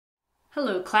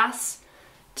Hello class.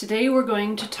 Today we're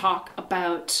going to talk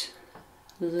about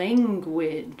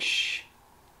language.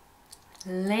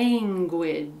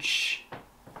 Language.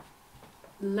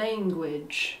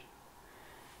 Language.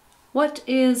 What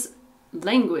is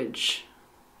language?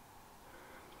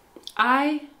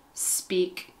 I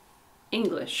speak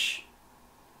English.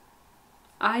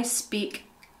 I speak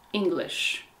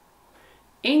English.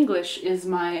 English is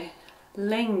my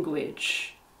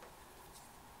language.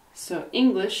 So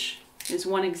English is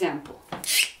one example,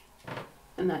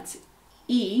 and that's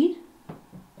E,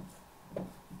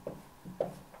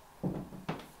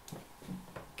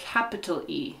 capital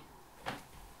E,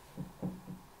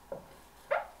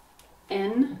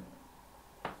 N,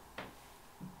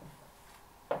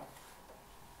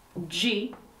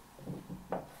 G,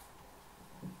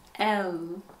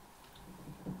 L,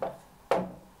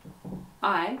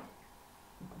 I,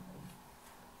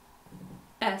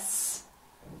 S,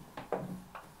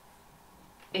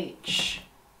 H.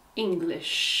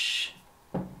 English.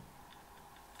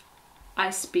 I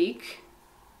speak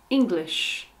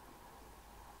English.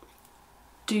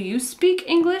 Do you speak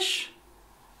English?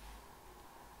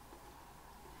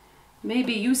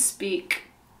 Maybe you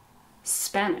speak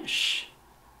Spanish.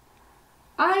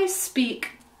 I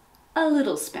speak a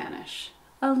little Spanish.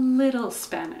 A little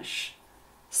Spanish.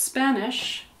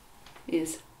 Spanish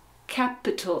is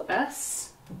capital S,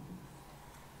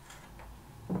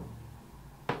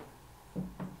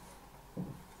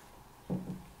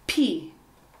 P,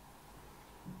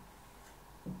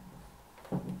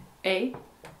 A,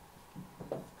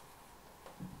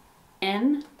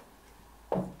 N,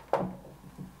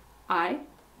 I,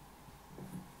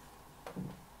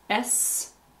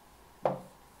 S,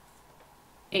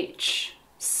 H.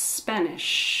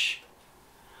 Spanish.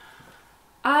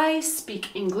 I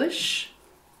speak English.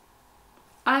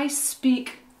 I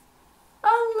speak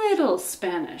a little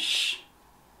Spanish.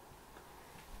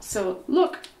 So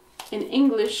look, in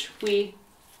English we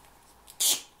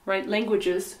write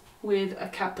languages with a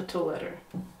capital letter.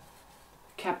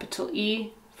 Capital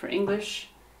E for English,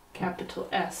 capital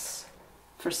S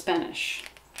for Spanish.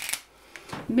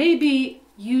 Maybe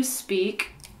you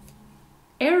speak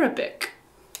Arabic.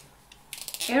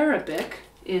 Arabic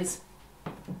is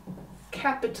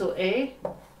capital A,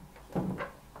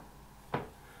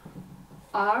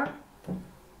 R,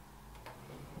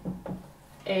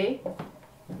 A,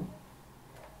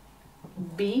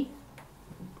 B,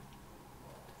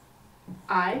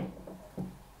 I,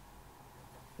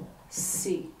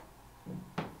 C.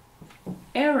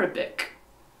 Arabic.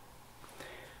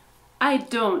 I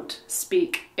don't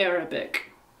speak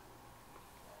Arabic.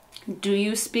 Do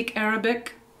you speak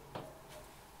Arabic?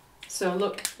 So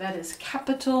look, that is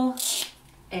capital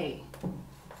A.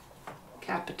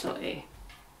 Capital A.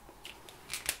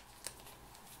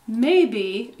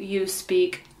 Maybe you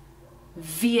speak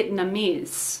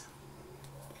Vietnamese.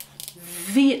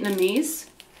 Vietnamese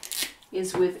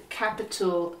is with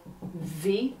capital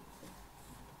V,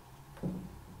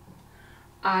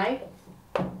 I,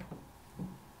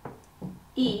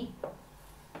 E,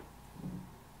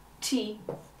 T,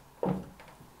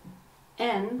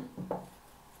 N,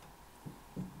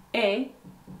 A,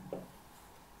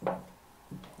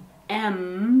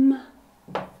 M,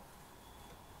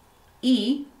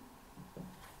 E,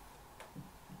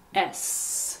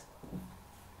 S,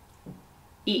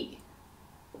 E.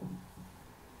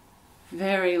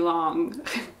 Very long.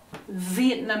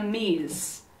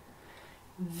 Vietnamese.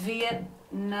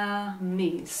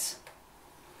 Vietnamese.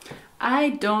 I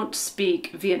don't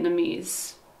speak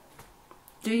Vietnamese.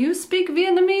 Do you speak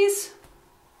Vietnamese?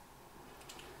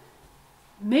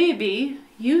 Maybe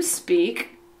you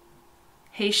speak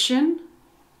Haitian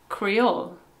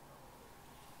Creole.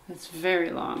 That's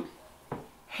very long.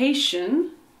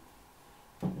 Haitian,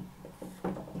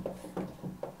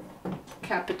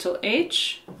 capital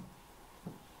H,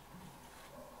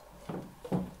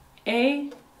 A,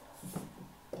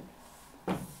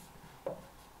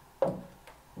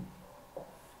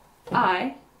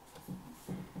 I,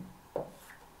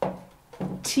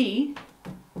 T,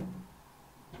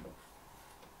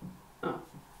 oh,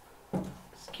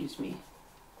 excuse me,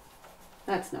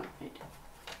 that's not right,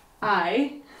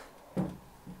 I,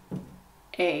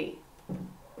 A,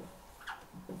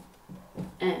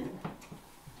 N.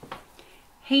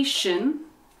 Haitian,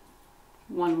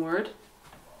 one word.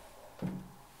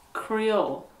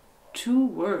 Creole, two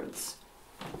words.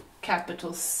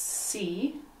 Capital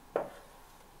C,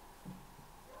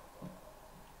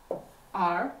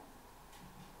 R,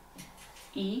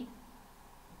 E,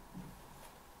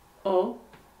 O,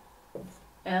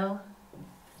 L,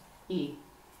 E.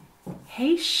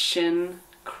 Haitian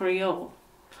Creole.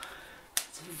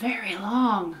 It's very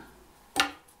long.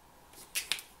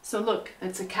 So look,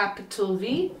 it's a capital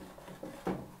V,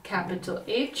 capital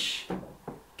H,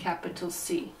 capital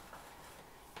C.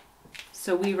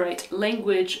 So we write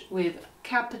language with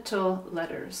capital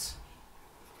letters.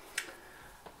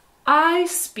 I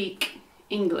speak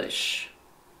English.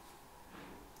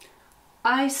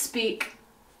 I speak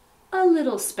a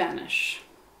little Spanish.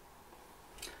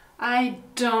 I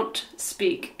don't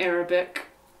speak Arabic.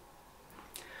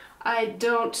 I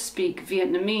don't speak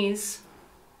Vietnamese.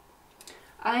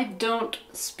 I don't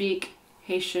speak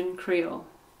Haitian Creole.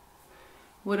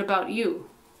 What about you?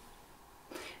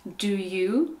 Do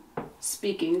you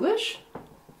speak English?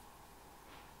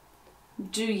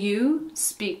 Do you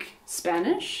speak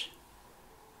Spanish?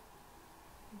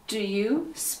 Do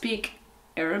you speak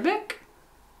Arabic?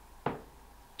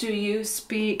 Do you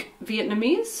speak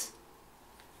Vietnamese?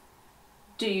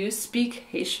 Do you speak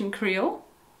Haitian Creole?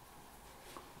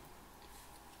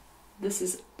 This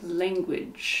is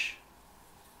language.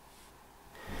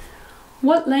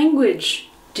 What language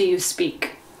do you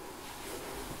speak?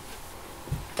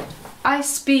 I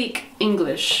speak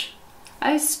English.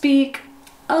 I speak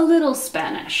a little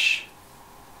Spanish.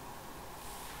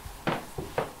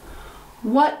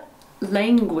 What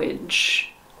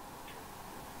language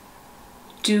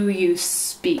do you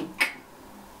speak?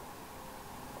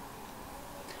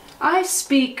 I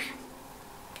speak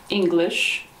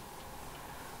English.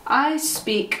 I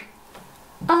speak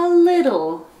a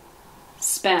little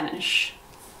Spanish.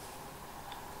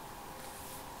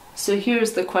 So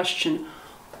here's the question.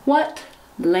 What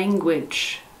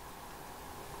language?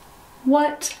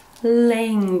 What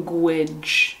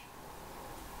language?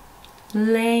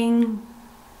 Language.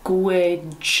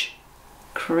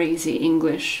 Crazy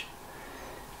English.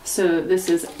 So this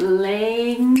is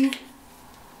lang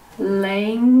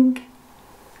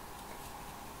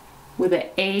with an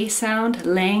A sound.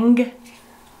 Lang.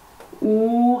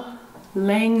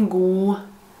 Langu.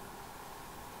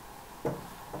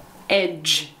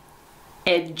 Edge.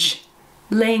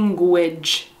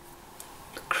 Language.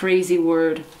 Crazy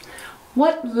word.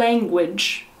 What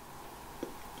language?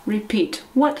 Repeat.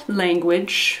 What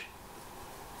language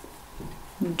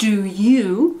do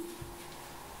you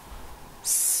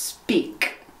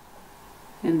speak?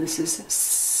 And this is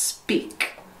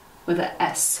speak with a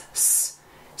S.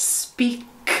 Speak.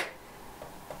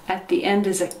 At the end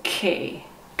is a K.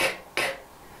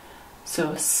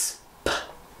 So sp.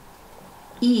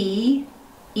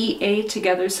 E-A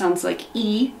together sounds like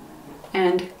E,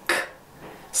 and K.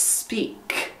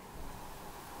 Speak.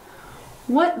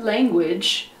 What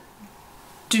language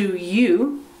do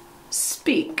you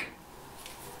speak?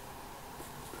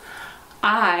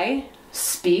 I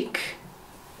speak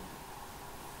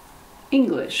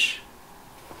English.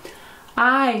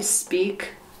 I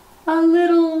speak a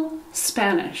little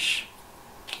Spanish.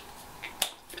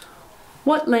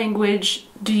 What language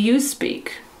do you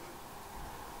speak?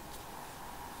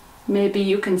 Maybe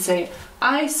you can say,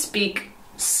 I speak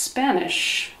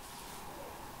Spanish.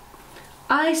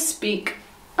 I speak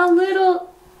a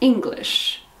little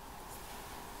English.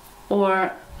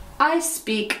 Or I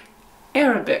speak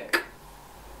Arabic.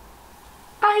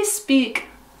 I speak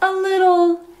a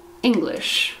little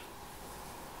English.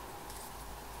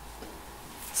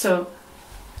 So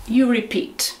you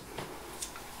repeat.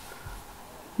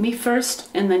 Me first,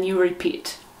 and then you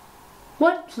repeat.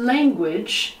 What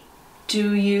language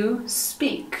do you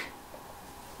speak?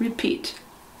 Repeat.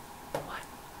 What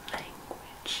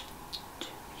language do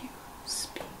you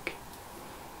speak?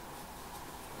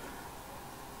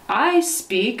 I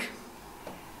speak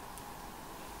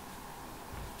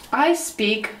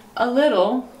a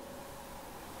little.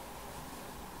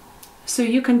 So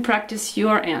you can practice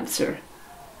your answer.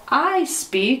 I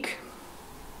speak,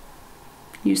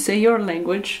 you say your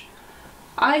language.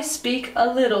 I speak a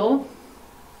little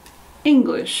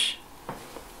English.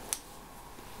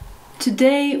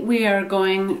 Today we are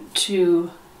going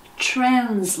to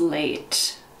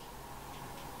translate.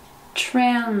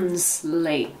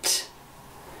 Translate.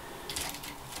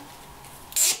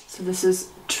 So this is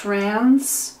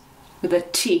trans with a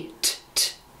T.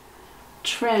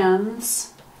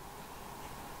 Translate.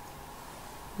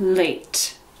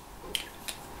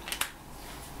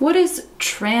 What is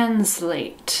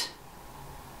translate?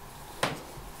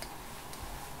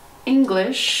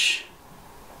 English,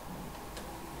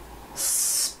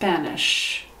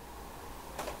 Spanish.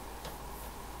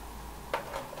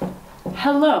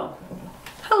 Hello.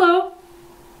 Hello.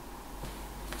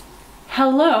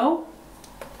 Hello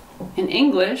in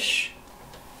English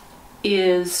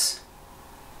is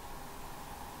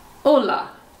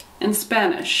hola in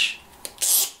Spanish.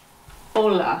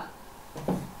 Hola.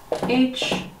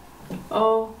 H-O-L-A.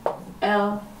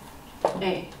 O-L-A.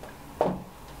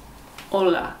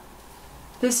 Hola.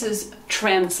 This is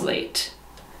translate.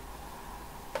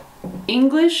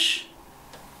 English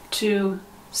to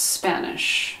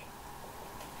Spanish.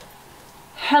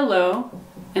 Hello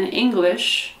in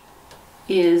English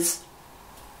is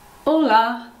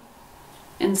hola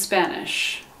in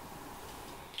Spanish.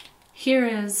 Here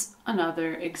is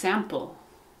another example.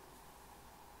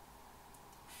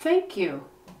 Thank you.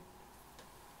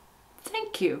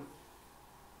 Thank you.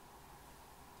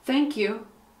 Thank you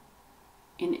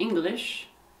in English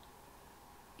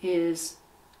is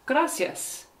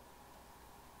gracias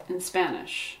in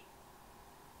Spanish.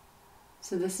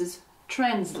 So this is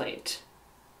translate.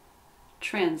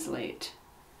 Translate.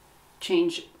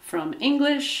 Change from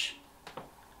English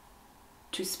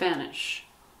to Spanish,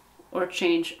 or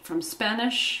change from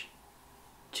Spanish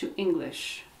to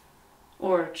English,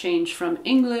 or change from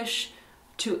English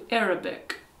to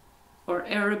Arabic, or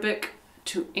Arabic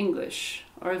to English,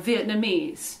 or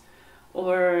Vietnamese,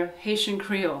 or Haitian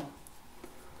Creole.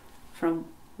 From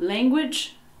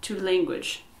language to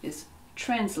language is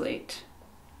translate.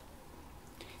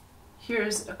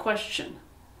 Here's a question.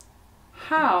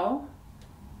 How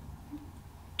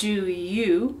do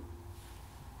you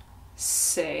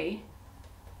say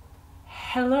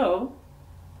hello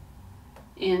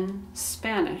in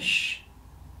Spanish?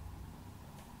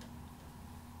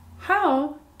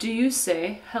 How do you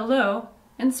say hello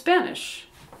in Spanish?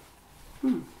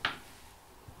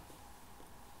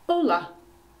 Hola.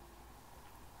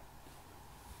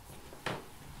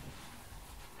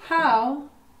 How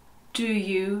do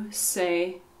you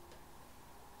say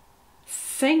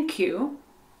thank you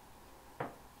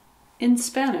in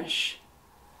Spanish?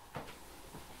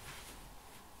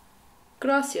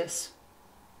 Gracias.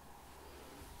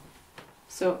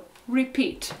 So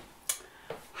repeat.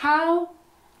 How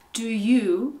do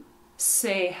you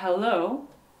say hello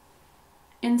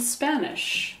in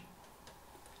Spanish?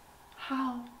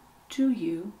 How do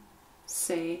you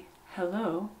say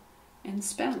hello in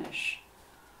Spanish?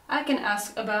 I can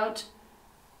ask about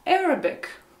Arabic.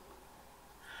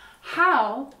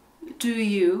 How do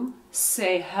you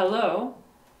say hello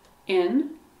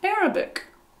in Arabic?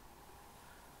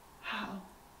 How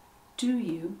do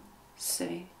you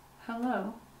say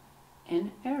hello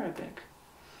in Arabic?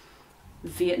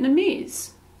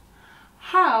 Vietnamese.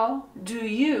 How do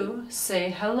you say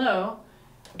hello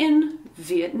in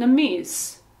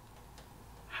Vietnamese?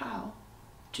 How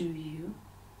do you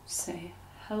say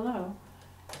hello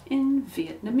in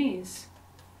Vietnamese?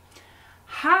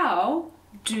 How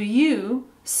do you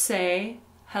say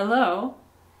hello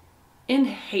in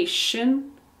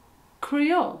Haitian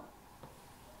Creole?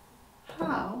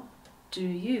 How do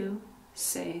you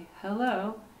say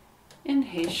hello in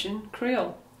Haitian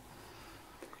Creole?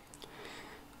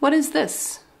 What is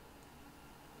this?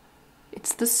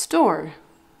 It's the store,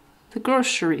 the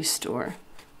grocery store,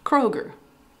 Kroger.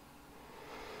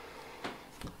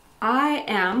 I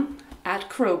am at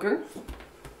Kroger.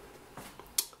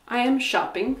 I am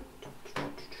shopping.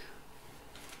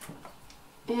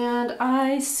 And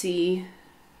I see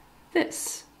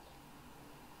this.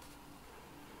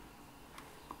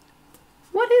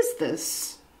 What is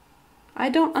this? I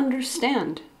don't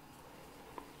understand.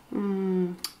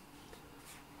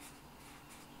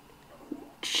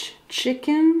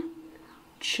 Chicken,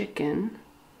 chicken,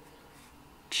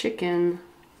 chicken.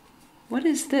 What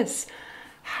is this?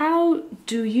 How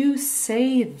do you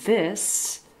say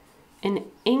this in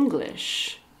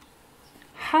English?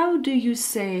 How do you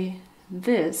say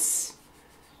this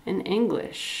in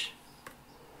English?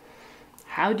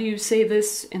 How do you say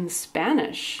this in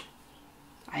Spanish?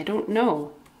 I don't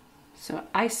know. So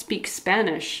I speak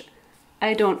Spanish.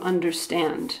 I don't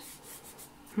understand.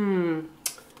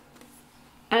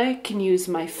 I can use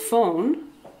my phone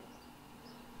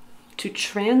to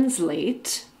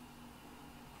translate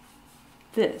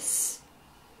this.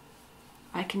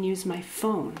 I can use my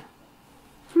phone.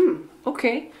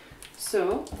 Okay.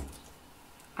 So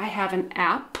I have an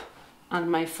app on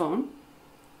my phone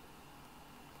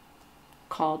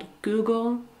called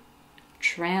Google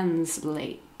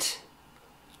Translate.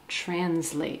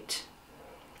 Translate.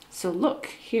 So look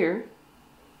here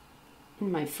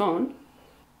in my phone.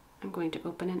 I'm going to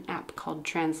open an app called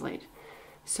Translate.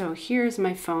 So here's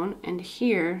my phone, and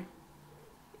here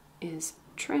is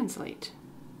Translate.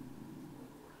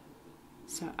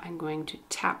 So I'm going to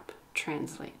tap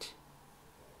Translate.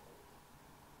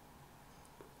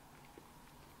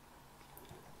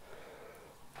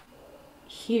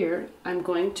 Here I'm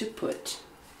going to put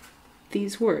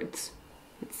these words.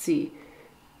 Let's see.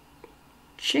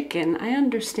 Chicken, I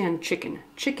understand chicken.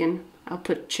 Chicken, I'll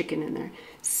put chicken in there.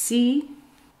 C-H-I-C-K-E-N.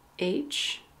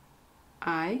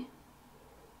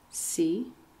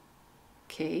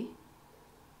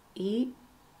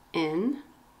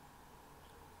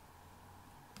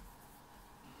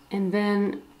 And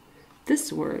then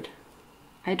this word,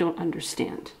 I don't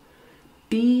understand.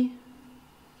 B-R-O-T-H.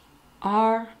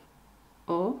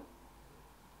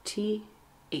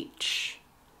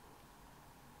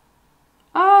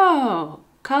 Oh,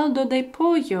 caldo de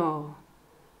pollo.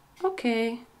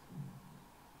 Okay.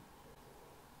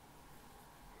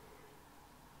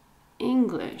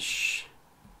 English.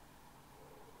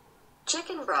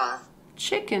 Chicken broth.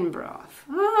 Chicken broth.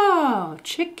 Oh,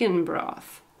 chicken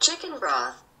broth. Chicken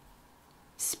broth.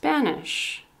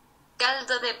 Spanish.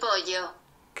 Caldo de pollo.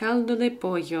 Caldo de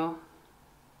pollo.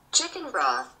 Chicken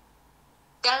broth.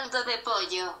 Caldo de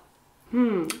pollo.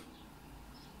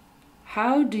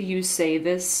 How do you say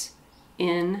this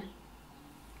in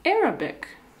Arabic?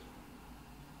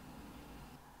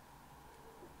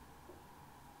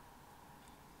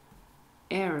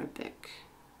 Arabic.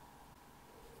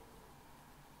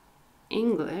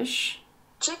 English.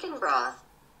 Chicken broth.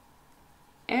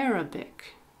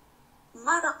 Arabic.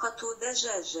 مرقة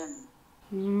دجاج.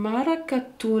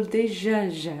 Maracatu de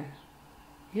jaja.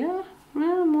 Yeah,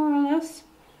 well, more or less.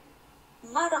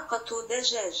 مرقة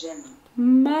دجاج.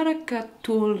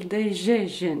 Maracatu de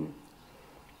jajan.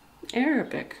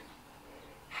 Arabic.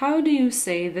 How do you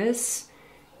say this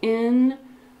in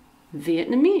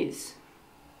Vietnamese?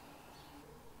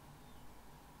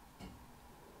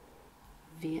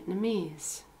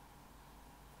 Vietnamese.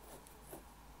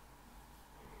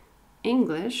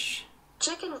 English.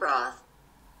 Chicken broth.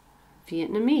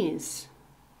 Vietnamese.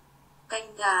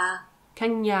 Canh gà.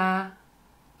 Canh gà.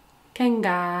 Canh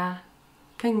gà.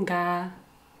 Canh gà.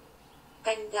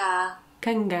 Canh gà.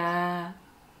 Canh gà.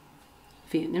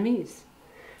 Vietnamese.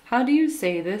 How do you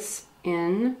say this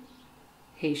in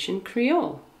Haitian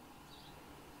Creole?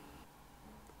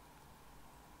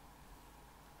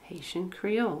 Haitian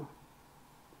Creole.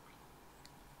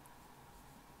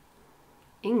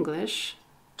 English.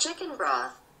 Chicken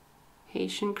broth.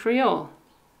 Haitian Creole.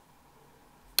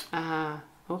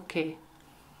 Okay.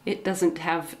 It doesn't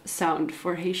have sound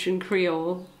for Haitian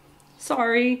Creole.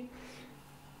 Sorry.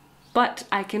 But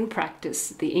I can practice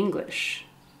the English.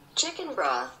 Chicken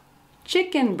broth.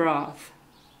 Chicken broth.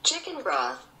 Chicken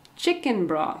broth. Chicken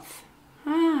broth.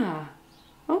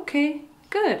 Okay,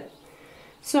 good.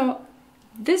 So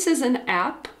this is an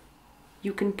app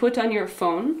you can put on your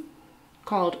phone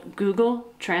called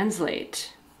Google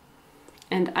Translate.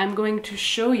 And I'm going to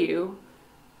show you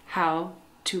how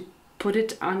to put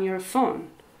it on your phone.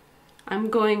 I'm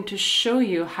going to show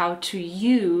you how to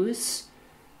use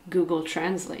Google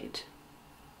Translate.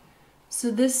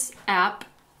 So this app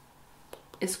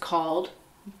is called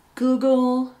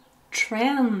Google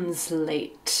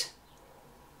Translate.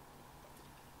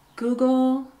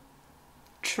 Google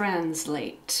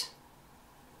Translate.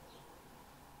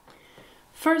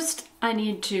 First, I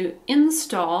need to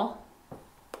install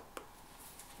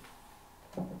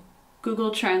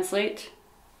Google Translate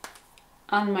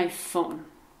on my phone.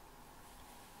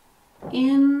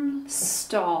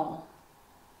 Install.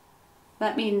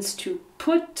 That means to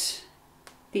put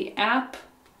the app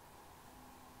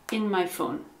in my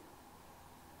phone.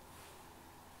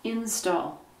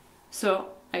 Install. So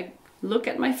I look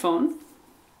at my phone.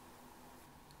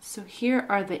 So here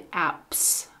are the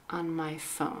apps on my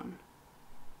phone.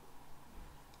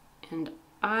 And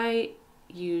I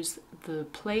use the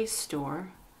Play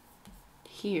Store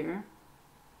here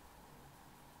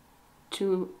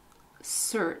to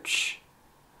search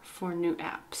for new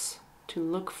apps, to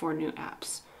look for new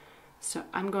apps. So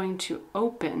I'm going to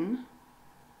open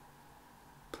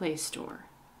Play Store.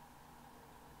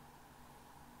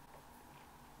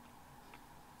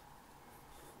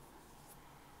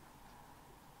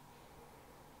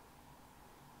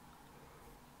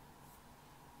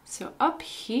 So up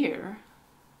here,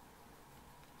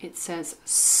 it says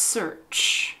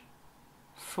search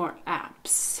for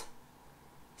apps.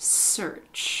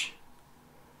 Search.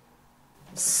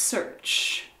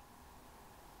 Search.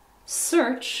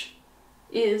 Search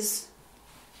is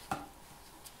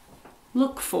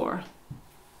look for.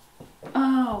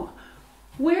 Oh,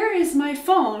 where is my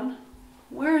phone?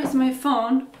 Where is my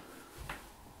phone?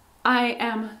 I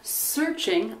am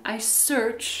searching. I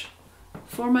search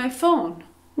for my phone.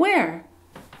 Where?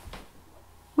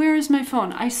 Where is my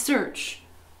phone? I search.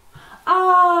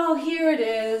 Oh, here it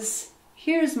is.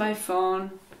 Here's my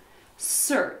phone.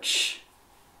 Search.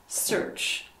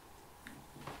 Search.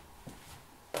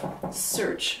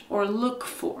 Search or look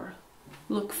for.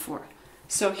 Look for.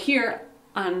 So here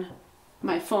on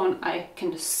my phone, I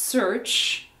can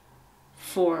search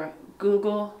for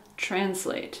Google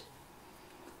Translate.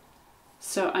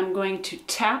 So I'm going to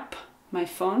tap my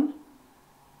phone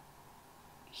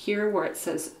here where it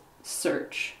says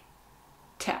search.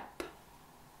 Tap.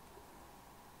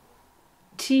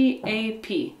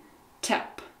 T-A-P.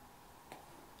 Tap.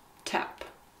 Tap.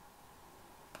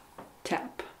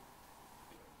 Tap.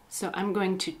 So I'm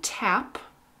going to tap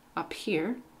up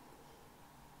here.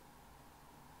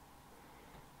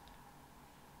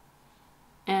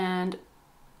 And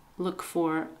look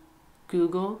for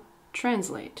Google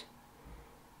Translate.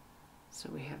 So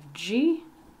we have G,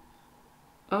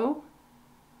 O,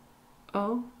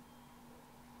 O,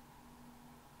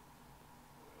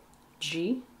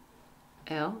 G,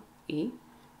 L, E,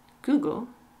 Google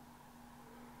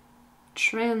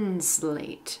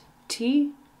Translate.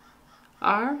 T,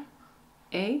 R,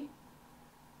 A,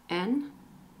 N,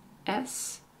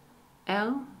 S,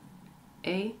 L,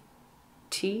 A,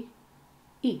 T,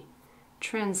 E.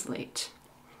 Translate.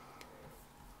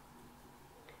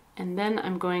 And then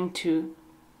I'm going to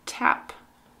tap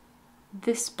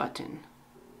this button.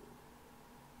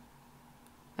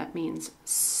 That means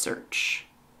search.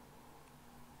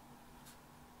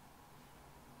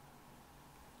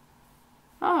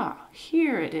 Ah,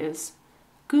 here it is.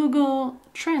 Google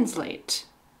Translate.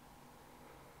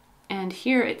 And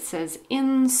here it says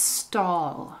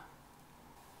install.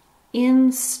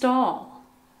 Install.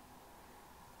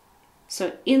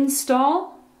 So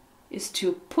install is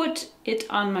to put it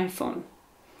on my phone.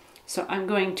 So I'm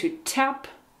going to tap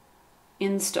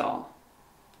install.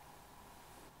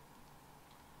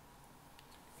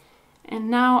 And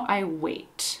now I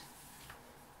wait.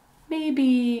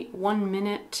 Maybe 1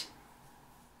 minute.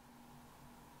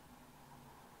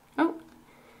 Oh,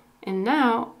 and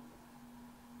now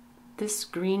this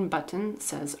green button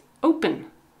says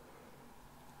open.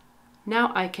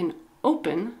 Now I can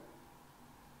open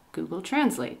Google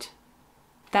Translate.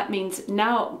 That means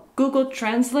now Google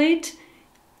Translate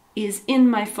is in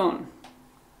my phone.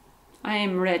 I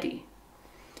am ready.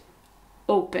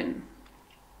 Open.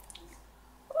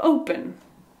 Open.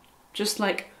 Just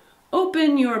like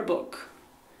open your book.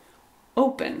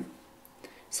 Open.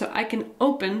 So I can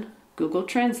open Google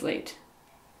Translate.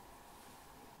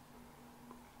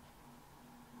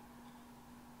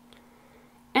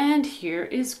 And here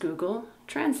is Google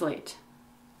Translate.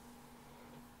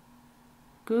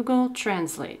 Google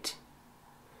Translate.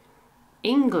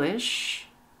 English.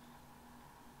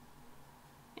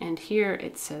 And here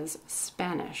it says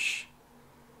Spanish.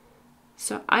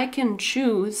 So I can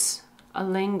choose a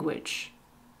language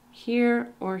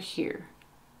here or here.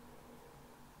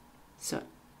 So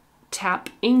tap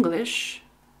English.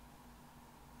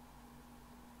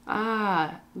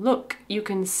 Ah, look, you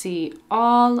can see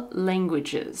all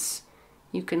languages.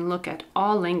 You can look at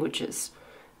all languages,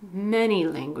 many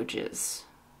languages.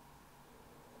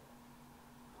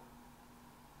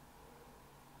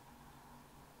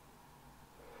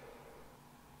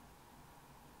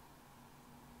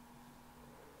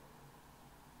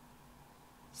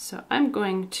 So I'm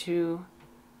going to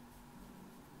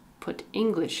put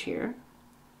English here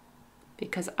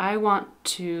because I want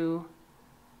to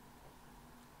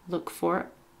look for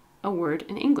a word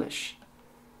in English.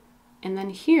 And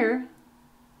then here,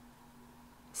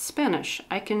 Spanish.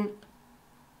 I can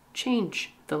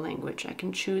change the language. I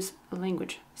can choose a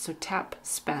language. So tap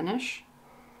Spanish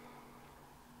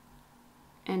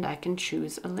and I can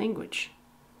choose a language.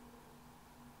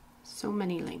 So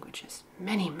many languages,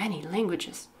 many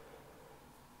languages.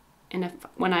 And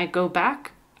when I go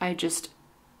back, I just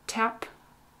tap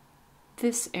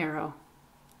this arrow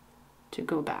to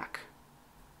go back.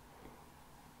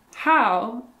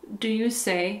 How do you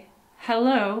say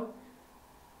hello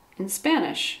in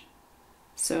Spanish?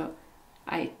 So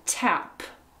I tap.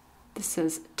 This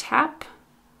says tap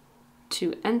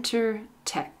to enter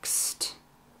text.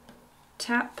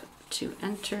 Tap to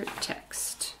enter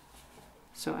text.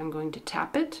 So I'm going to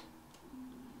tap it.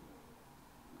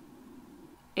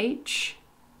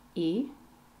 H-E-L-L-O.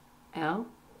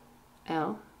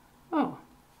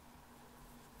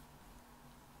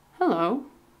 Hello.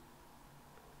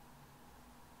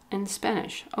 In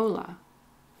Spanish, hola.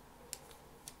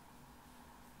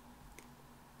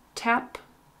 Tap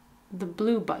the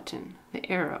blue button, the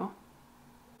arrow.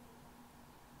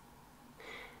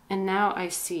 And now I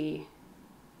see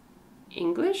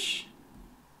English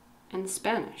and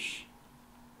Spanish.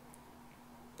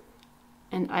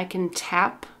 And I can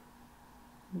tap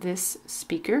this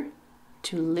speaker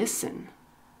to listen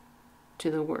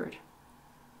to the word.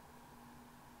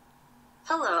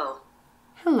 Hello.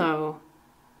 Hello.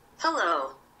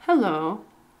 Hello. Hello.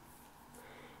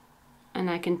 And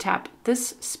I can tap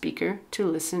this speaker to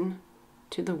listen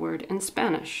to the word in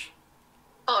Spanish.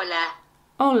 Hola.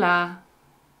 Hola.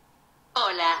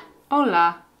 Hola.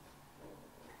 Hola.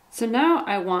 So now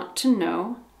I want to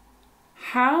know,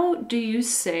 how do you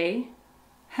say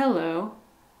hello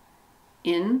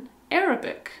in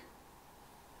Arabic?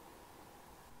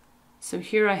 So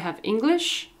here I have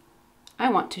English.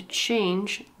 I want to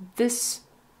change this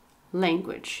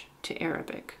language to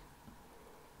Arabic.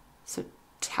 So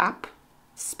tap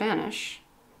Spanish,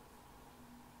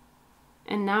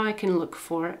 and now I can look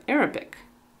for Arabic.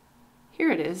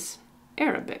 Here it is,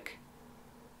 Arabic.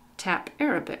 Tap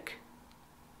Arabic.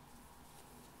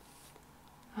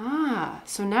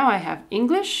 So now I have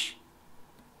English.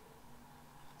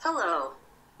 Hello.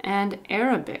 And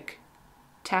Arabic.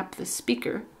 Tap the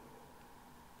speaker.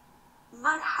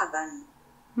 مرحبا.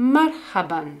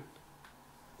 Marhaban.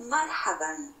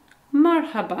 مرحبا.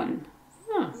 Marhaban.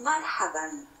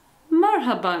 مرحبا.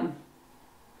 Marhaban.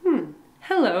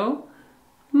 Hello.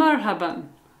 Marhaban.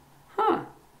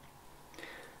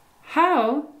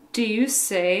 How do you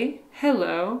say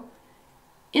hello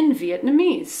in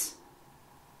Vietnamese?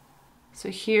 So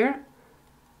here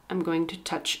I'm going to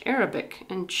touch Arabic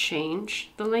and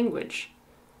change the language.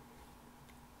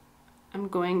 I'm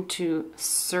going to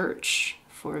search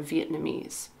for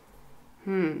Vietnamese.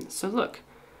 So look.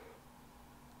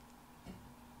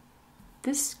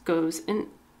 This goes in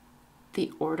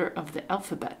the order of the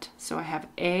alphabet. So I have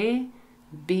A,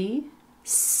 B,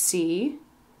 C,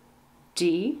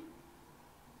 D,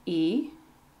 E,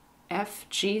 F,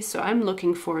 G. So I'm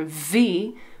looking for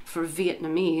V for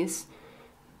Vietnamese.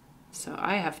 So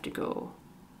I have to go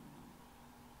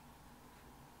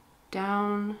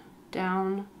down,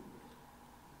 down,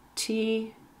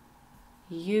 T,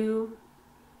 U,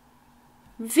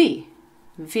 V,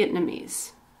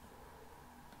 Vietnamese.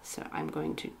 So I'm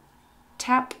going to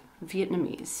tap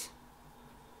Vietnamese.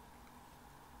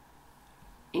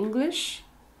 English,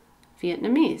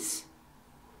 Vietnamese.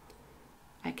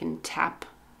 I can tap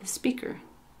the speaker.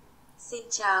 Xin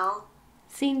chào.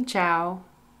 Xin chào.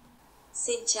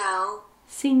 Xin chào.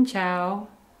 Xin chào.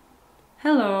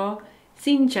 Hello.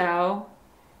 Xin chào.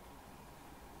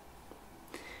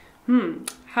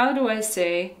 How do I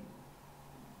say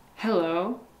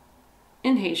hello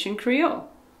in Haitian Creole?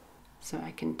 So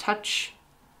I can touch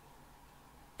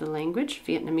the language,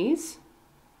 Vietnamese,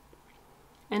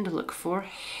 and look for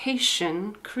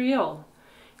Haitian Creole.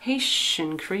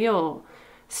 Haitian Creole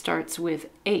starts with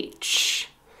H.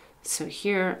 So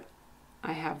here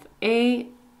I have A,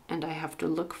 and I have to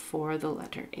look for the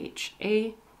letter H.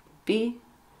 A, B,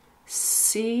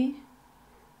 C,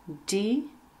 D,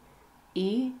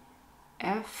 E,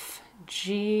 F,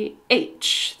 G,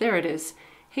 H. There it is.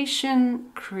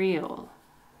 Haitian Creole.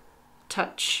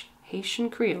 Touch Haitian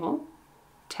Creole.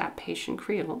 Tap Haitian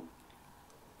Creole.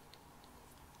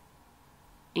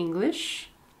 English,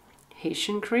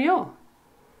 Haitian Creole.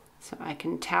 So I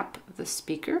can tap the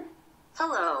speaker.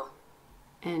 Hello.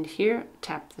 And here,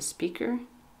 tap the speaker.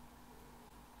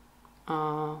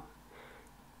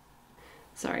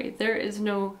 Sorry, there is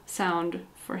no sound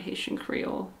for Haitian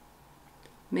Creole.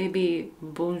 Maybe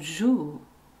bonjour.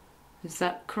 Is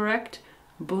that correct?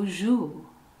 Bonjour.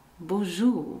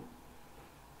 Bonjour.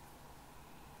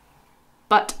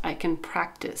 But I can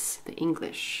practice the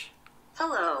English.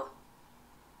 Hello.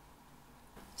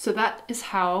 So that is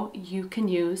how you can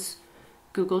use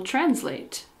Google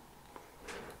Translate.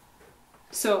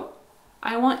 So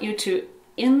I want you to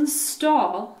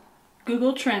install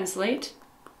Google Translate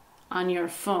on your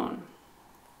phone.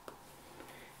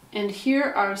 And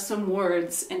here are some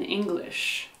words in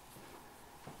English.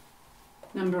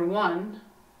 Number 1,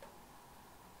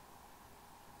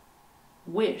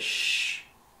 wish.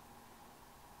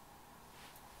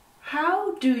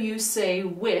 How do you say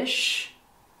wish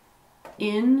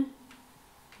in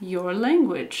your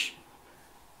language?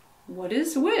 What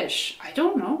is wish? I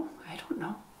don't know.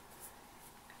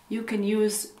 You can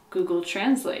use Google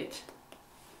Translate.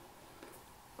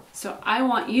 So I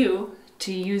want you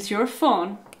to use your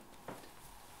phone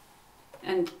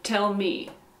and tell me,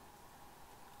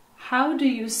 how do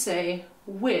you say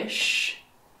wish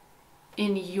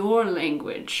in your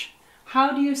language?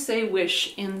 How do you say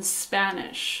wish in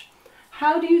Spanish?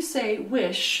 How do you say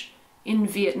wish in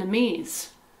Vietnamese?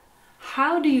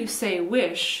 How do you say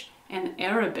wish in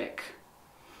Arabic?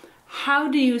 How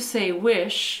do you say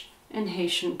wish in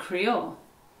Haitian Creole?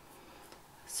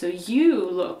 So you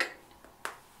look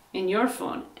in your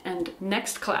phone, and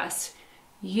next class,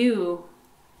 you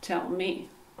tell me.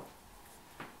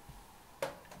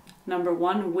 Number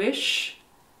 1, wish.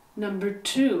 Number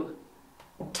 2,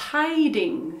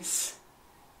 tidings.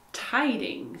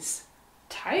 Tidings.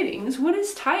 Tidings? What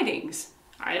is tidings?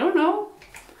 I don't know.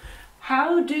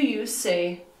 How do you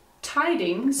say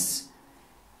tidings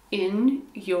in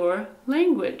your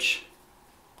language?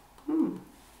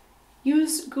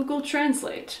 Use Google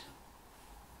Translate.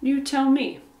 You tell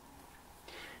me.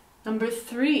 Number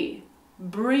 3,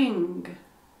 bring.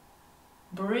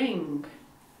 Bring.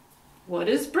 What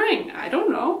is bring? I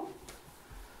don't know.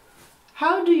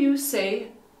 How do you say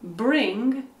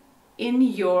bring in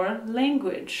your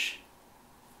language?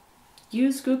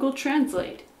 Use Google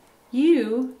Translate.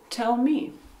 You tell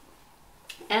me.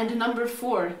 And number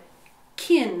 4,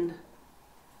 kin.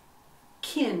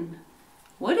 Kin.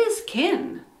 What is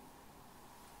kin?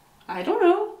 I don't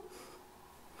know.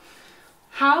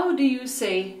 How do you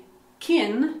say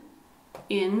kin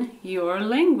in your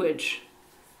language?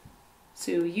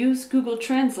 So use Google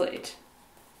Translate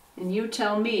and you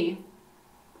tell me,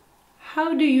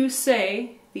 how do you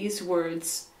say these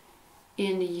words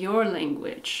in your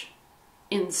language?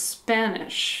 In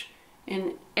Spanish,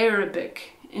 in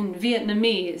Arabic, in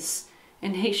Vietnamese,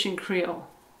 in Haitian Creole.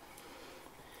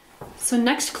 So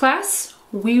next class,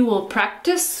 we will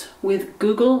practice with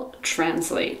Google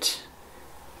Translate.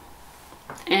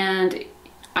 And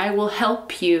I will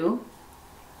help you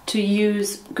to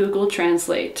use Google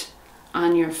Translate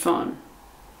on your phone.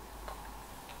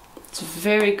 It's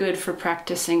very good for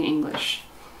practicing English.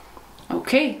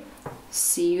 Okay,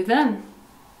 see you then.